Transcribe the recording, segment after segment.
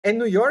And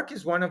New York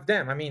is one of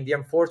them. I mean, the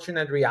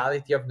unfortunate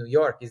reality of New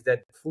York is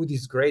that food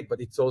is great,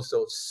 but it's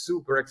also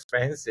super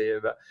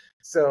expensive.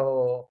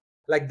 So,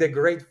 like, the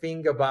great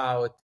thing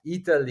about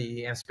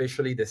Italy, and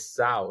especially the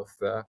South,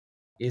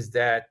 is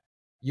that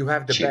you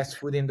have the Cheap. best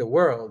food in the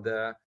world,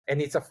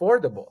 and it's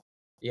affordable,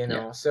 you Yeah,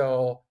 know.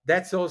 So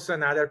that's also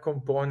another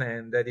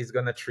component that is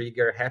going to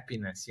trigger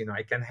happiness. You know,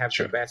 I can have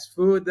the sure. best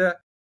food,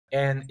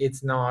 and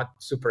it's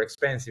not super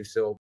expensive.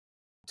 So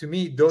to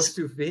me, those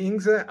two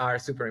things are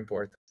super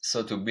important.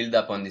 So to build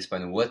up on this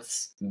point,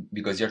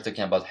 because you're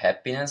talking about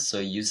happiness, so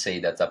you say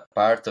that a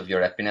part of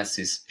your happiness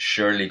is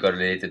surely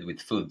correlated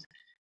with food.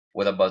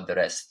 What about the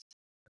rest?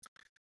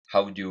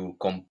 How would you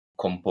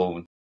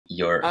compose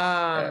your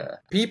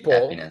People,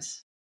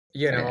 happiness?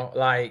 you Okay. know,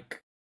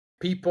 like,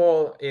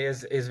 people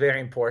is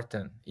very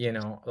important, you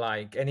know,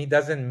 like, and it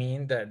doesn't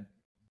mean that,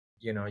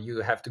 you know,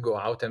 you have to go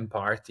out and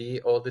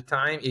party all the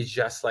time. It's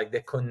just like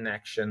the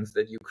connections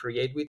that you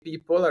create with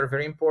people are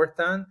very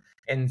important,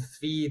 and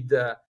feed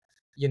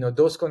you know,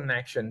 those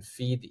connections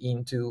feed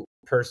into,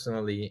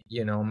 personally,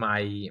 you know,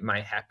 my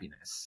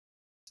happiness.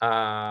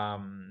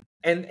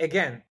 And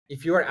again,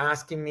 if you are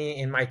asking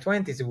me in my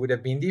 20s, it would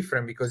have been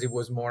different, because it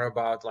was more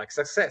about like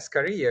success,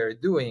 career,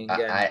 doing,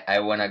 and I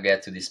want to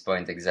get to this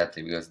point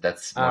exactly because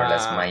that's more or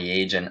less my uh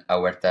age and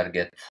our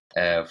target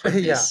for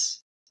yeah.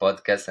 this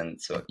podcast,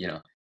 and so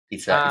um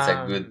it's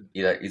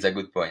a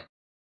good point.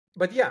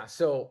 but yeah,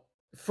 so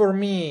for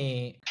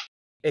me,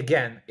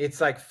 again,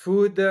 it's like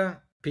food,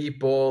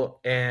 people,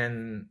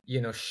 and, you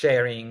know,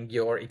 sharing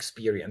your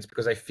experience,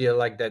 because I feel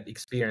like that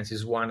experience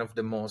is one of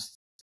the most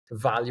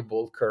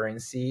valuable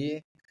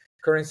currencies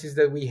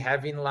that we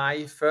have in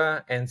life.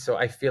 And so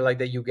I feel like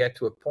that you get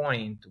to a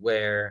point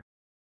where,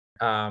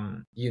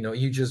 you know,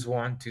 you just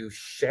want to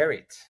share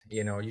it.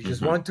 You know, you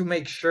just Hmm. want to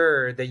make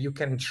sure that you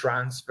can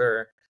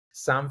transfer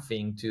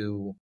something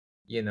to,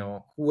 you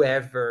know,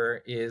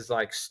 whoever is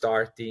like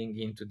starting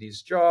into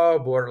this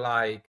job, or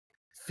like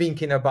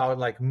thinking about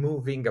like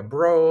moving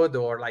abroad,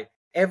 or like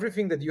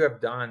everything that you have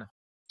done,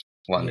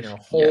 you know,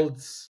 Wonderful. Yeah.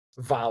 holds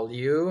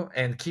value,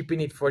 and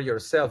keeping it for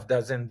yourself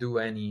doesn't do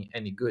any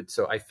good.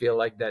 So I feel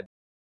like that,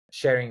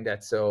 sharing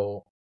that.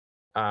 So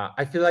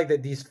I feel like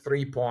that these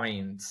 3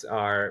 points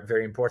are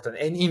very important.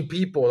 And in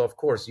people, of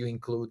course, you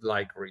include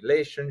like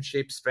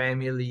relationships,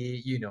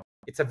 family, you know,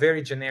 it's a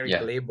very generic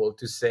Yeah. label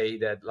to say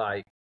that,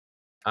 like,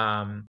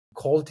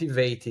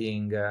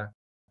 cultivating,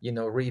 you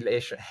know,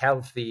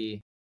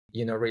 healthy,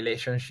 you know,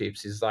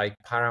 relationships is like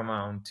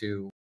paramount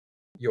to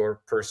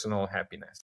your personal happiness.